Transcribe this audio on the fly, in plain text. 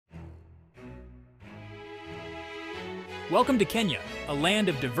Welcome to Kenya, a land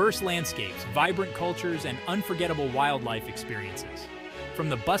of diverse landscapes, vibrant cultures, and unforgettable wildlife experiences. From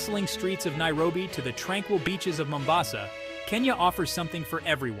the bustling streets of Nairobi to the tranquil beaches of Mombasa, Kenya offers something for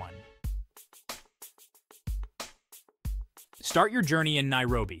everyone. Start your journey in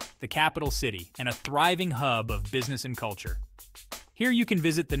Nairobi, the capital city, and a thriving hub of business and culture. Here you can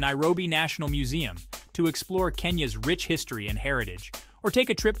visit the Nairobi National Museum to explore Kenya's rich history and heritage, or take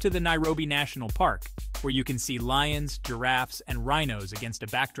a trip to the Nairobi National Park, where you can see lions, giraffes, and rhinos against a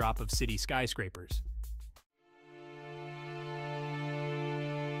backdrop of city skyscrapers.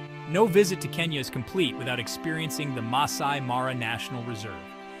 No visit to Kenya is complete without experiencing the Masai Mara National Reserve,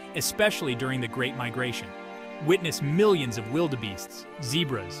 especially during the Great Migration. Witness millions of wildebeests,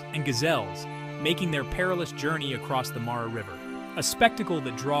 zebras, and gazelles making their perilous journey across the Mara River, a spectacle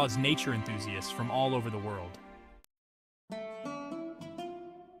that draws nature enthusiasts from all over the world.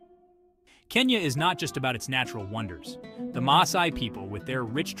 Kenya is not just about its natural wonders. The Maasai people, with their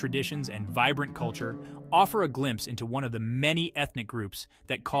rich traditions and vibrant culture, offer a glimpse into one of the many ethnic groups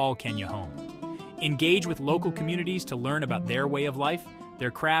that call Kenya home. Engage with local communities to learn about their way of life, their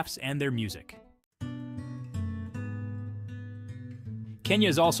crafts, and their music. Kenya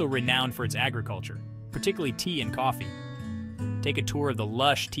is also renowned for its agriculture, particularly tea and coffee. Take a tour of the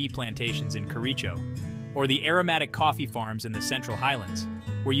lush tea plantations in Kericho, or the aromatic coffee farms in the Central Highlands,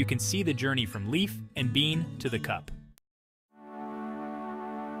 where you can see the journey from leaf and bean to the cup.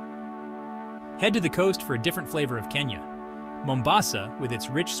 Head to the coast for a different flavor of Kenya. Mombasa, with its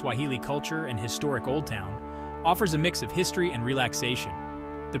rich Swahili culture and historic Old Town, offers a mix of history and relaxation.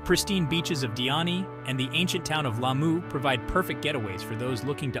 The pristine beaches of Diani and the ancient town of Lamu provide perfect getaways for those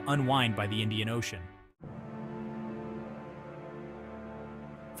looking to unwind by the Indian Ocean.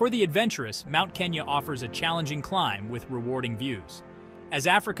 For the adventurous, Mount Kenya offers a challenging climb with rewarding views. As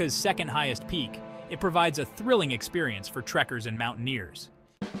Africa's second highest peak, it provides a thrilling experience for trekkers and mountaineers.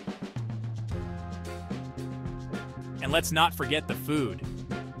 And let's not forget the food.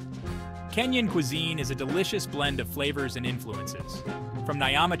 Kenyan cuisine is a delicious blend of flavors and influences. From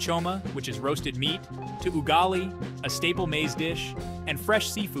nyama choma, which is roasted meat, to ugali, a staple maize dish, and fresh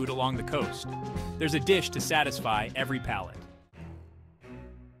seafood along the coast, there's a dish to satisfy every palate.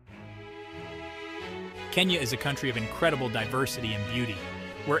 Kenya is a country of incredible diversity and beauty,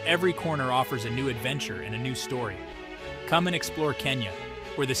 where every corner offers a new adventure and a new story. Come and explore Kenya,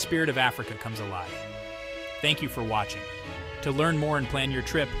 where the spirit of Africa comes alive. Thank you for watching. To learn more and plan your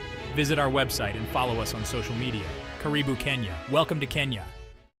trip, visit our website and follow us on social media. Karibu Kenya. Welcome to Kenya.